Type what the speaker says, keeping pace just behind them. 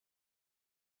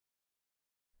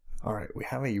All right, we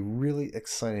have a really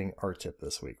exciting R tip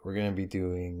this week. We're going to be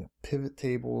doing pivot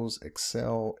tables,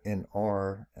 Excel, and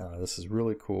R. This is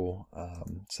really cool,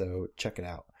 so check it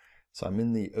out. So I'm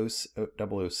in the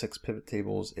 006 pivot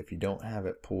tables. If you don't have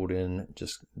it pulled in,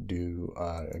 just do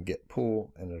a get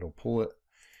pull and it'll pull it.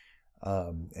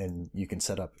 And you can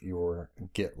set up your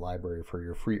Git library for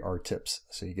your free R tips,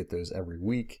 so you get those every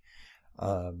week,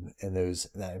 and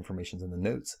that information's in the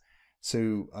notes.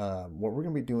 So what we're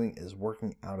going to be doing is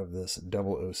working out of this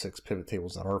 006 pivot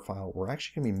tables.r file. We're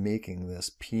actually going to be making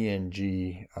this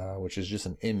PNG, which is just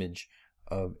an image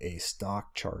of a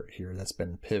stock chart here that's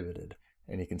been pivoted.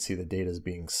 And you can see the data is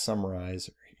being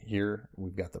summarized here.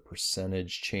 We've got the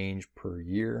percentage change per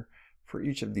year for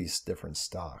each of these different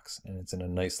stocks, and it's in a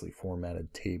nicely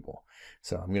formatted table.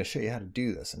 So I'm going to show you how to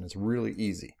do this, and it's really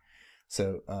easy.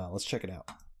 So let's check it out.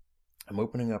 I'm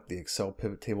opening up the Excel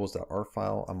pivot tables.r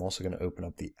file. I'm also going to open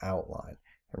up the outline,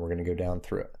 and we're going to go down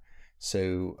through it.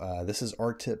 So this is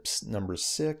R tips number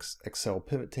 6, Excel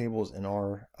pivot tables in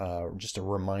R. Just a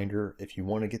reminder, if you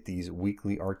want to get these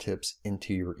weekly R tips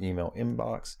into your email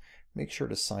inbox, make sure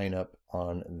to sign up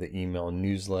on the email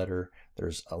newsletter.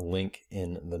 There's a link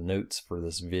in the notes for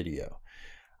this video.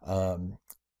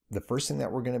 The first thing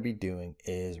that we're going to be doing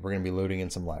is we're going to be loading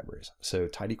in some libraries. So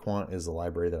tidyquant is the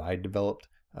library that I developed.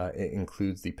 It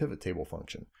includes the pivot table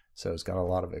function. So it's got a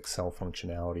lot of Excel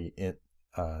functionality in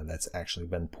that's actually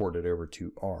been ported over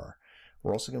to R.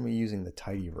 We're also going to be using the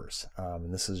tidyverse,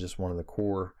 and this is just one of the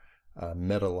core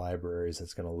meta libraries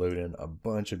that's going to load in a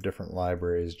bunch of different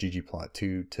libraries: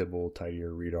 ggplot2, tibble,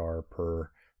 tidyr, readr,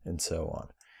 per, and so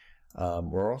on.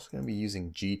 We're also going to be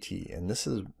using GT, and this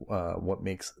is what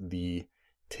makes the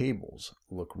tables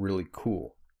look really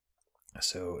cool.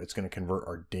 So it's going to convert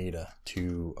our data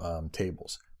to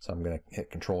tables. So I'm going to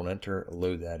hit Control and Enter,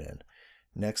 load that in.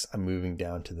 Next, I'm moving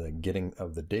down to the getting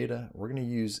of the data. We're going to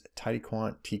use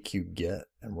tidyquant tq-get,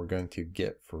 and we're going to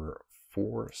get for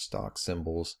 4 stock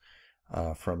symbols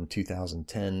from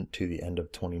 2010 to the end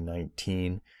of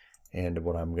 2019. And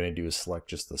what I'm going to do is select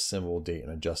just the symbol, date,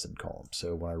 and adjusted column.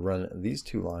 So when I run these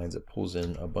 2 lines, it pulls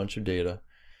in a bunch of data.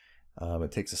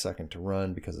 It takes a second to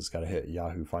run because it's got to hit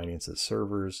Yahoo Finance's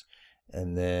servers.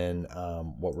 And then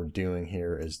what we're doing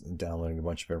here is downloading a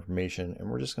bunch of information, and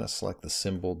we're just going to select the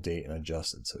symbol, date, and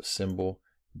adjusted. So symbol,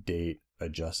 date,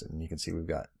 adjusted. And you can see we've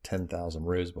got 10,000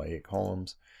 rows by 8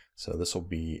 columns. So this will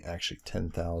be actually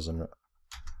 10,000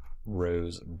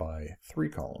 rows by 3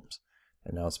 columns.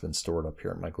 And now it's been stored up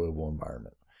here in my global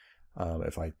environment.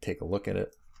 If I take a look at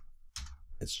it,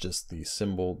 it's just the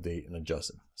symbol, date, and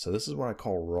adjusted. So this is what I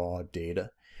call raw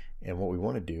data. And what we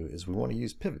want to do is we want to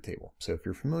use pivot table. So if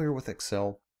you're familiar with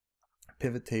Excel,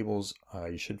 pivot tables,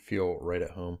 you should feel right at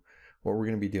home. What we're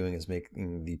going to be doing is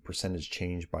making the percentage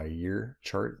change by year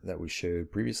chart that we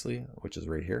showed previously, which is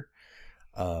right here.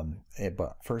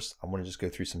 But first, I want to just go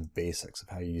through some basics of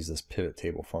how you use this pivot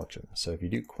table function. So if you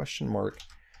do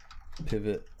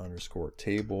 $pivot _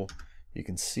 table, you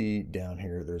can see down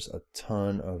here there's a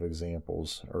ton of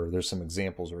examples, or there's some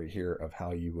examples right here of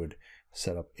how you would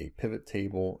set up a pivot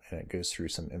table, and it goes through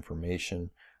some information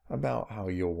about how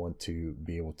you'll want to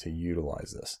be able to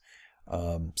utilize this.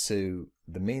 So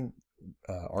the main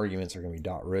arguments are going to be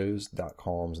 .rows,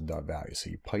 .columns, and .values. So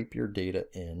you pipe your data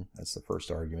in. That's the first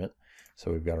argument.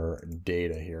 So we've got our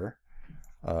data here,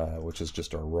 which is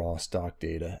just our raw stock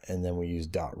data, and then we use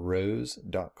 .rows,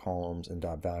 .columns, and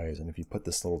 .values. And if you put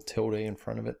this little tilde in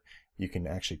front of it, you can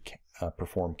actually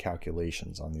perform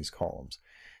calculations on these columns.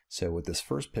 So what this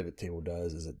first pivot table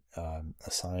does is it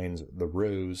assigns the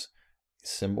rows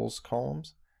symbols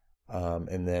columns,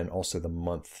 and then also the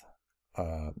month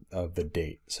of the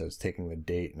date. So it's taking the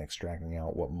date and extracting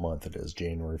out what month it is,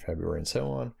 January, February, and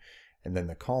so on. And then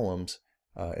the columns,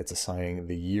 it's assigning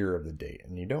the year of the date.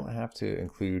 And you don't have to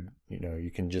include,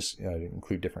 you can just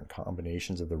include different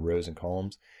combinations of the rows and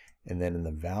columns. And then in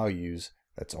the values,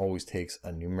 that's always takes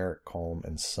a numeric column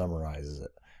and summarizes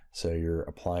it. So you're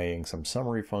applying some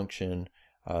summary function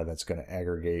that's going to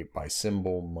aggregate by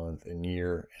symbol, month, and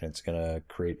year, and it's going to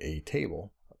create a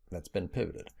table that's been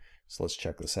pivoted. So let's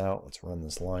check this out. Let's run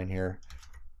this line here.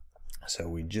 So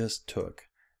we just took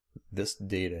this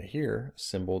data here,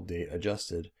 symbol, date,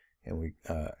 adjusted, and we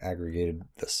aggregated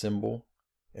the symbol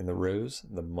in the rows,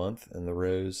 the month in the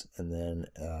rows, and then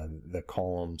the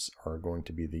columns are going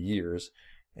to be the years,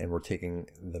 and we're taking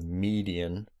the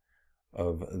median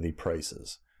of the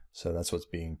prices. So that's what's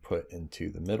being put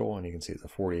into the middle, and you can see it's a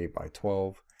 48 by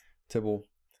 12 tibble.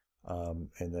 And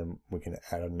then we can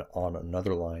add on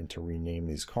another line to rename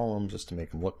these columns just to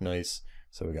make them look nice.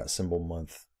 So we got symbol,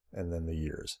 month, and then the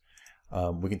years.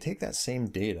 We can take that same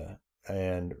data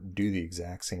and do the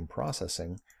exact same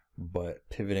processing but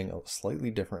pivoting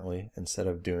slightly differently. Instead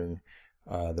of doing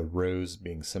the rows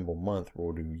being symbol month,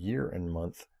 we'll do year and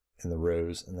month in the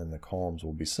rows, and then the columns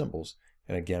will be symbols.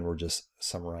 And again, we're just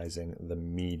summarizing the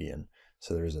median.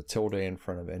 So there's a tilde in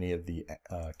front of any of the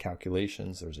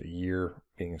calculations. There's a year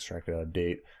being extracted out of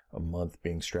date, a month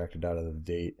being extracted out of the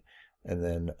date, and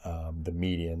then the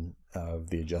median of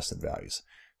the adjusted values.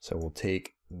 So we'll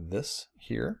take this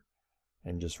here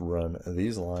and just run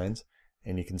these lines,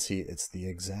 and you can see it's the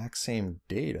exact same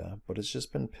data, but it's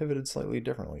just been pivoted slightly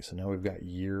differently. So now we've got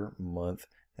year, month,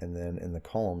 and then in the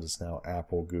columns, it's now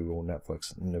Apple, Google,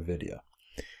 Netflix, NVIDIA.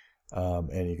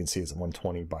 And you can see it's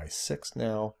 120 by 6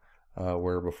 now,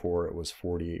 where before it was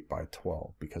 48 by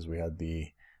 12, because we had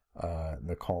the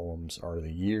columns are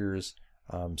the years.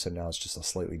 So now it's just a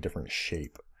slightly different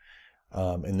shape.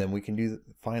 And then we can do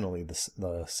finally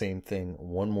the same thing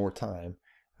one more time,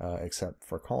 except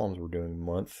for columns we're doing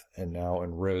month, and now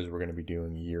in rows we're going to be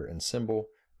doing year and symbol,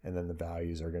 and then the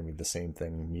values are going to be the same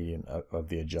thing, median of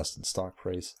the adjusted stock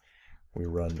price. We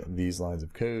run these lines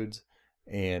of codes,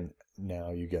 and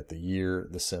now you get the year,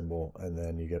 the symbol, and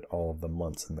then you get all of the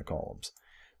months in the columns.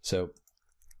 So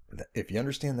if you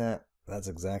understand that, that's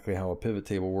exactly how a pivot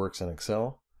table works in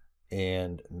Excel.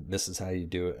 And this is how you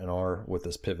do it in R with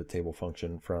this pivot table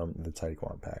function from the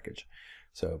TidyQuant package.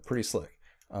 So pretty slick.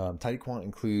 TidyQuant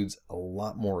includes a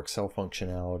lot more Excel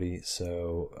functionality,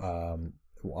 so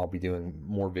I'll be doing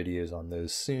more videos on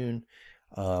those soon.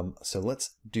 So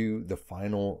let's do the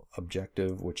final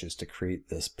objective, which is to create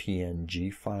this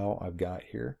PNG file I've got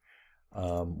here.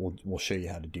 We'll show you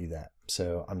how to do that.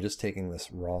 So I'm just taking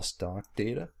this raw stock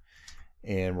data,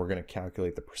 and we're going to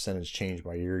calculate the percentage change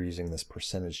by year using this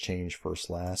percentage change first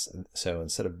last. So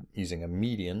instead of using a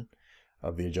median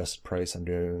of the adjusted price, I'm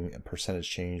doing a percentage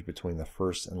change between the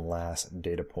first and last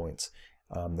data points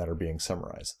that are being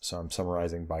summarized. So I'm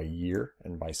summarizing by year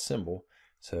and by symbol.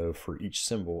 So for each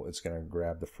symbol, it's going to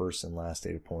grab the first and last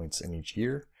data points in each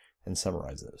year and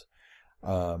summarize those.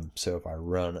 So if I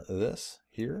run this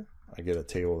here, I get a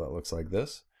table that looks like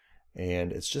this,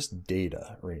 and it's just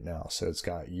data right now. So it's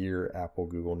got year, Apple,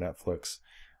 Google, Netflix,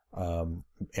 and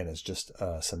it's just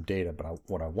some data. But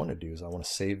what I want to do is I want to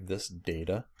save this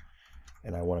data,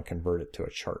 and I want to convert it to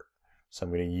a chart. So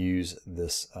I'm going to use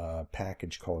this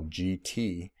package called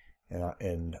GT.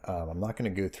 And I'm not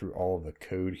going to go through all of the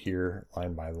code here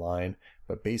line by line,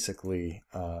 but basically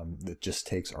it just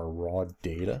takes our raw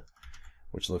data,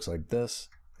 which looks like this,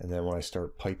 and then when I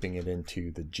start piping it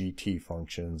into the GT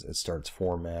functions, it starts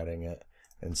formatting it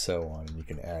and so on. And you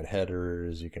can add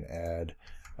headers, you can add,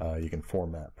 you can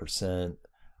format percent,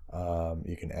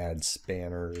 you can add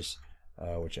spanners,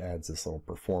 which adds this little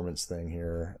performance thing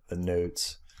here, the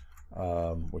notes,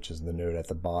 which is the note at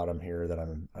the bottom here that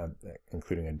I'm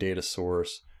including a data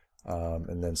source,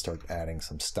 and then start adding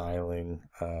some styling,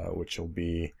 which will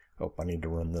be, oh, I need to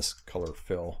run this color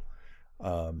fill.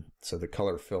 So the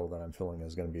color fill that I'm filling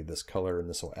is going to be this color, and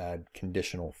this will add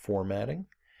conditional formatting.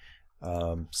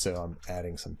 So I'm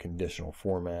adding some conditional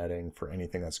formatting for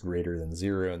anything that's greater than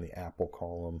 0 in the Apple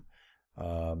column.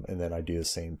 And then I do the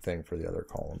same thing for the other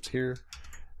columns here.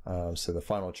 So the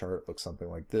final chart looks something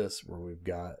like this, where we've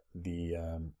got the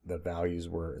values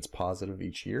where it's positive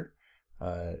each year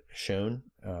shown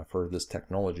for this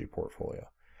technology portfolio.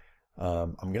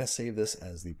 I'm going to save this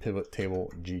as the pivot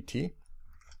table GT.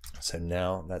 So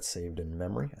now that's saved in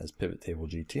memory as pivot table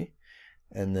GT.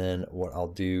 And then what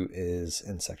I'll do is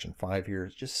in section 5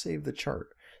 here, just save the chart.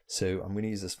 So I'm going to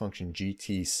use this function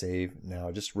GT save.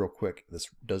 Now, just real quick, this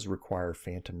does require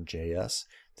Phantom.js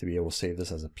to be able to save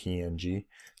this as a PNG.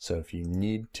 So if you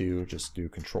need to, just do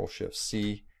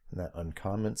Control-Shift-C, and that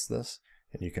uncomments this,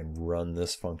 and you can run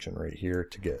this function right here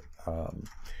to get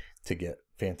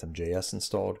Phantom.js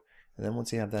installed. And then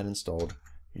once you have that installed,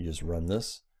 you just run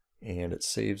this, and it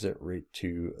saves it right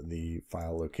to the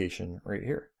file location right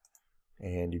here.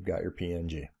 And you've got your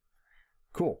PNG.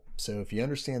 Cool. So if you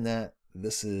understand that,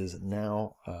 this is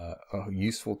now a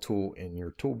useful tool in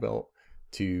your tool belt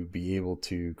to be able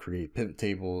to create pivot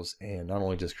tables, and not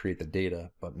only just create the data,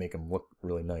 but make them look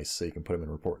really nice so you can put them in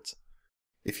reports.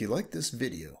 If you like this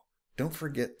video, don't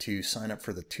forget to sign up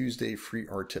for the Tuesday Free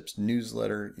R Tips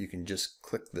newsletter. You can just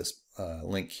click this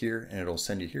link here and it'll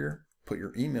send you here. Put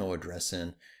your email address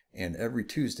in, and every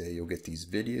Tuesday you'll get these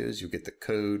videos, you'll get the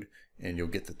code, and you'll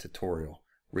get the tutorial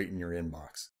right in your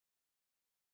inbox.